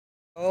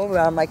Over,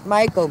 I'm like,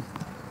 Michael,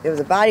 there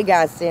was a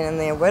bodyguard standing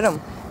there with him.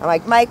 I'm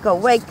like, Michael,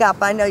 wake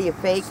up, I know you're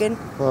faking.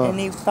 Huh. And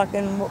he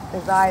fucking,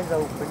 his eyes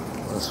open.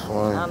 That's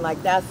funny. I'm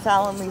like, that's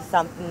telling me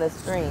something to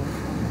stream.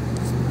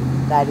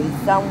 That he's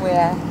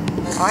somewhere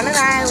on an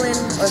island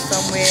or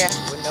somewhere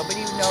where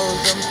nobody knows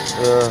him.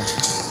 Yeah.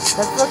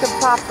 Let's look at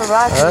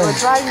paparazzi, it would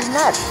drive you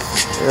nuts.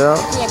 Yeah.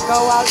 You can't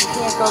go out, you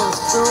can't go to the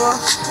store.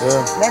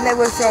 Yeah. Then they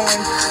were showing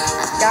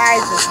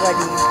guys is what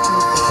he used to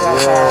show.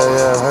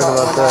 Yeah, I heard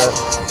about that.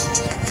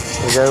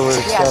 The guy with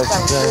the Yeah, catch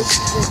some thing.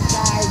 this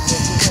guy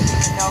that you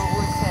wouldn't know it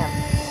was him.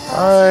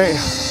 Alright.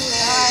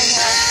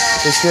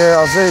 Take care.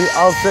 I'll say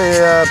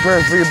prayer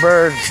for your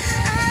bird.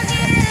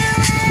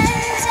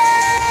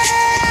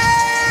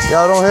 Yo,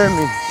 don't hit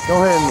me.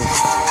 Don't hit me.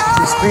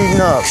 She's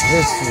speeding up.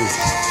 History.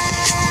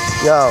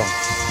 Yo.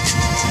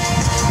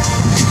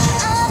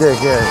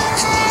 Dickhead.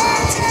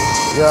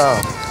 Yo.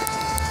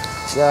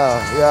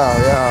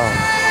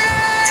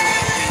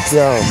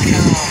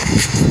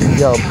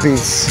 Yo,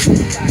 beats,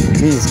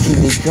 keep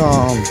me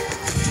calm.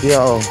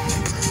 Yo,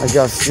 I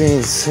got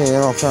fiends saying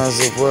all kinds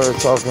of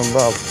words talking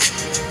about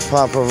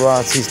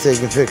paparazzi's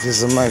taking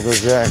pictures of Michael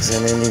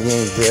Jackson and he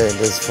ain't dead.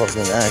 That's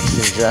fucking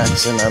Action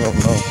Jackson, I don't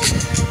know.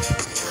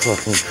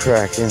 Fucking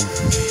Kraken.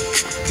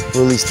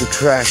 Release the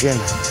Kraken.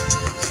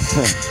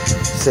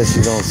 Said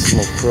she don't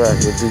smoke crack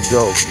or do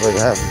dope, but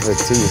half of her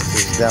teeth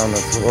is down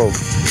her throat.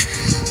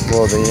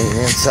 Well, they ain't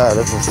inside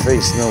of her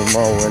face no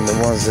more, and the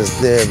ones that's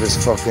there is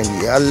fucking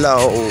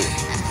yellow.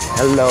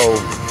 Hello.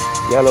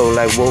 Yellow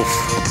like wolf.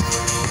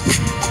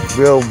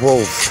 Real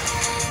wolf.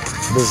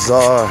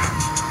 Bizarre.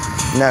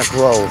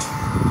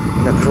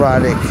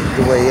 Necrotic,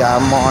 the way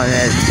I'm on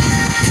it.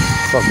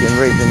 Fucking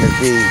raping the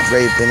beat,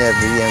 raping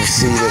every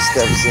MC that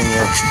steps in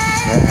your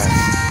ass.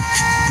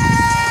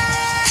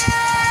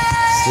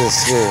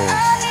 This here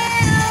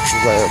is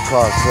like a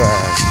car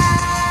crash.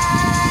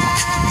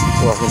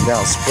 Walking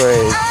down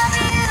Spray.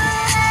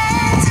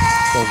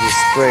 Don't get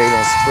sprayed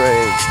on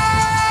Spray.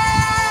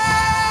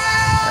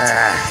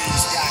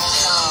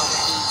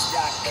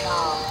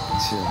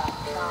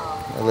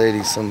 That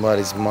lady,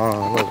 somebody's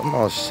mom. Look, I'm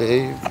all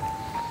shaved.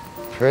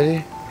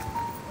 Pretty.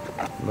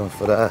 Enough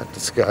for that.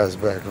 This guy's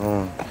back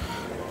on.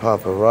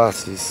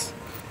 Paparazzi,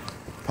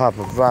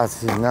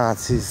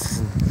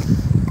 Nazis.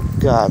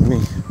 Got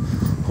me.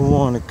 Who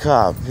wanna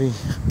copy?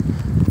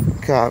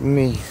 Copy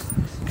me.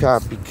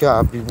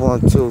 Copy,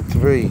 1, 2,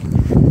 3.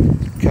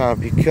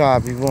 Copy,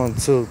 1,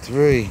 2,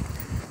 3.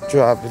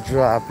 Drop a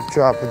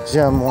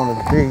gem on the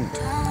beat.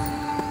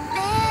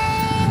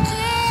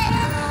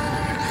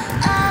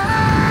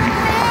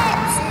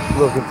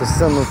 Looking for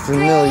something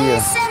familiar.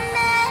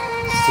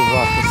 It's a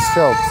rockin'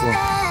 shelter.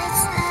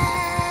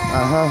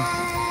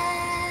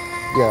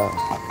 Yeah.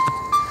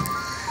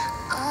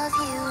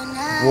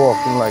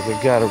 Walking like I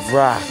got a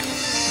rock.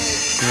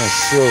 My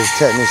shoes,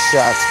 tetanus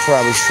shots,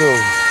 probably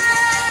true.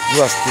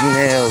 Rusty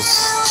nails.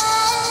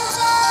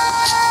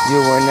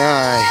 You and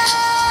I.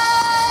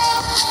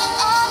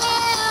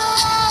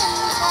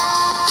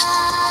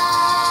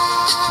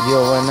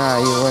 You and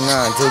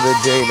I, till the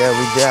day that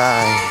we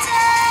die.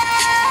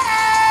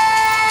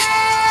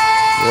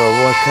 Yo,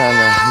 what kind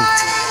of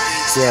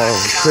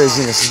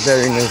craziness is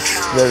buried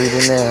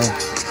in there?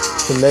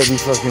 The lady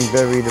fucking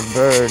buried a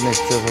bird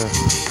next to her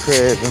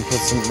crib and put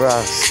some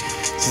rocks.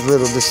 She's a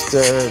little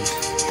disturbed.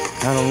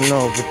 I don't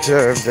know,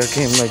 perturbed. I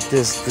came like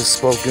this, the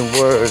spoken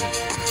word,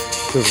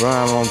 to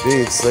rhyme on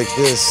beats like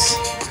this,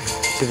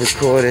 to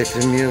record it,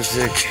 the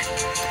music.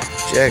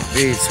 Jack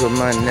beats with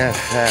my Neff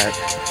hat.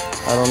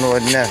 I don't know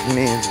what Neff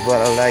means, but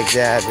I like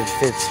that. It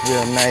fits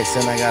real nice,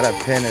 and I got a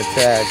pen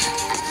attached.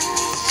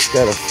 It's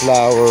got a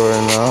flower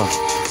and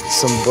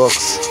some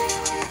books,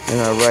 and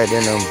I write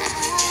in them.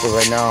 So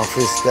right now I'm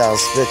freestyle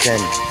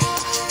spitting,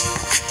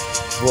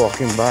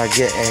 walking by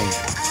getting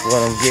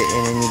what I'm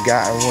getting, and you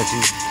got what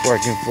you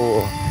working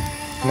for,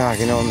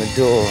 knocking on the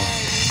door,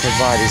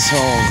 nobody's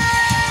home.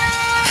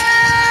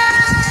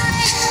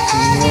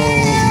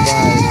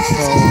 Nobody's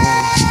home.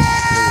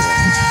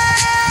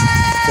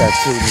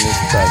 Tattooed in this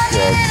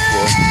backyard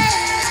before.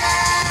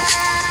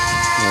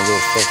 A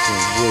little fucking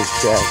wood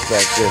shack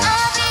back there.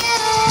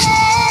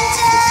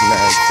 This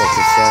mad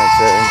fucking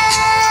sanitary.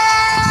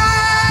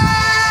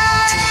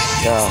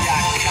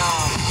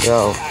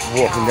 Yo,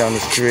 walking down the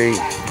street,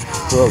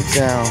 broke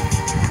down.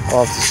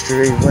 Off the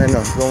street,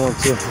 window, going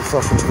to the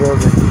fucking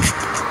building.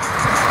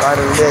 By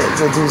the lit,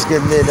 the dudes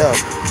get lit up.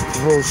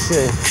 Real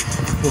shit.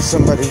 If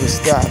somebody would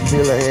stop,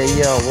 be like, hey,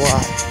 yo,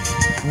 why?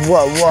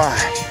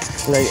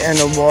 Like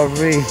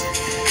NORE.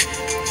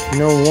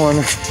 No one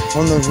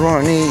on the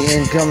run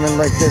eating, coming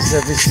like this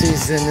every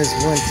season. This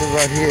winter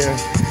right here.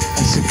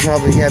 I should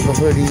probably have a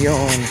hoodie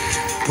on,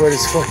 but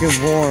it's fucking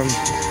warm.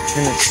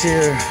 And a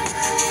cheer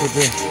for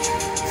the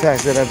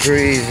fact that I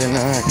breathe and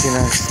I can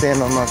stand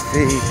on my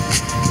feet.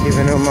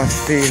 Even though my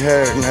feet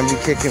hurt and I be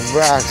kicking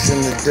rocks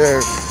in the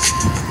dirt.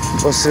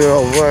 What's it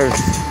all worth?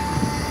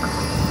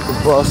 The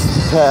bus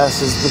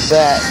passes the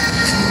bat.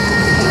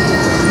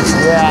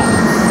 Yeah,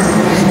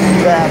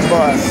 bad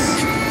bus.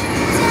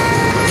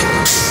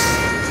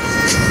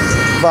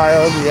 by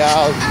all the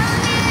houses.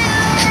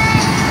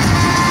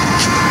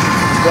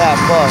 That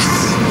bus.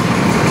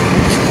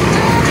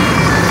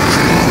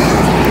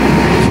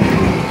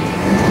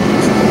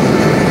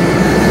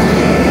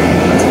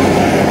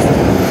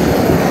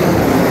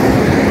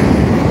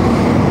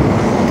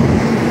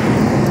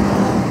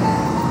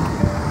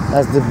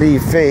 As the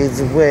beat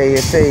fades away,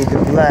 it fades to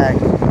black,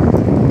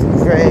 to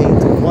gray,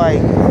 to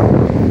white,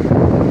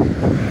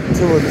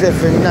 to a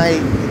different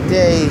night,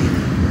 day.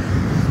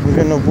 We're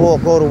gonna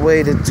walk all the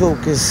way to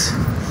Tucas,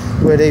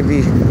 where they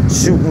be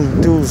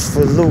shooting dudes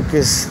for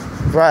Lucas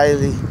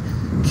Riley,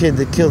 kid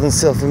that killed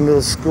himself in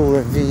middle school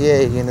in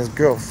VA, and his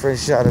girlfriend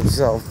shot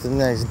himself the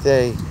next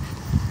day.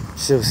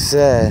 She was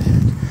sad.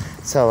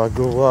 That's how I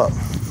grew up.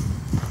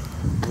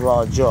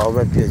 Raw jaw,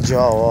 rip your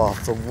jaw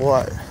off for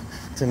what?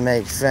 To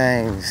make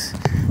fangs.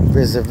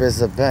 RZA,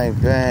 RZA, bang,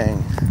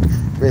 bang.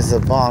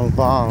 RZA, bong,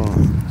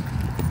 bong.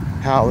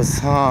 How it's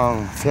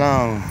hung,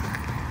 flung.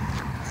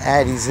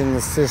 Addies in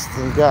the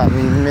system got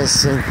me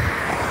missing.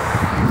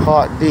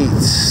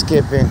 Heartbeats,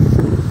 skipping,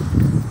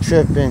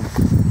 tripping.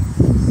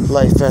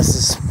 Life as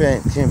a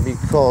spent can be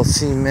called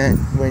cement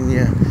when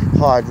you're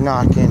hard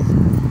knocking.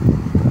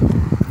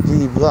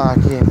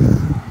 D-blocking.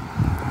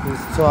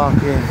 Who's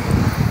talking?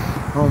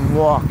 I'm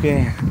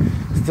walking.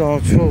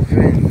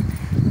 Stormtrooping.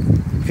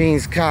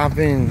 Fiends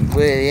copping,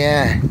 where you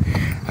at?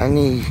 I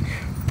need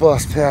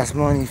bus pass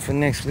money for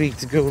next week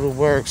to go to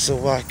work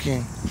so I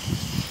can,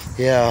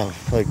 yeah,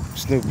 like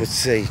Snoop would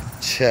say,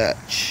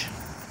 church.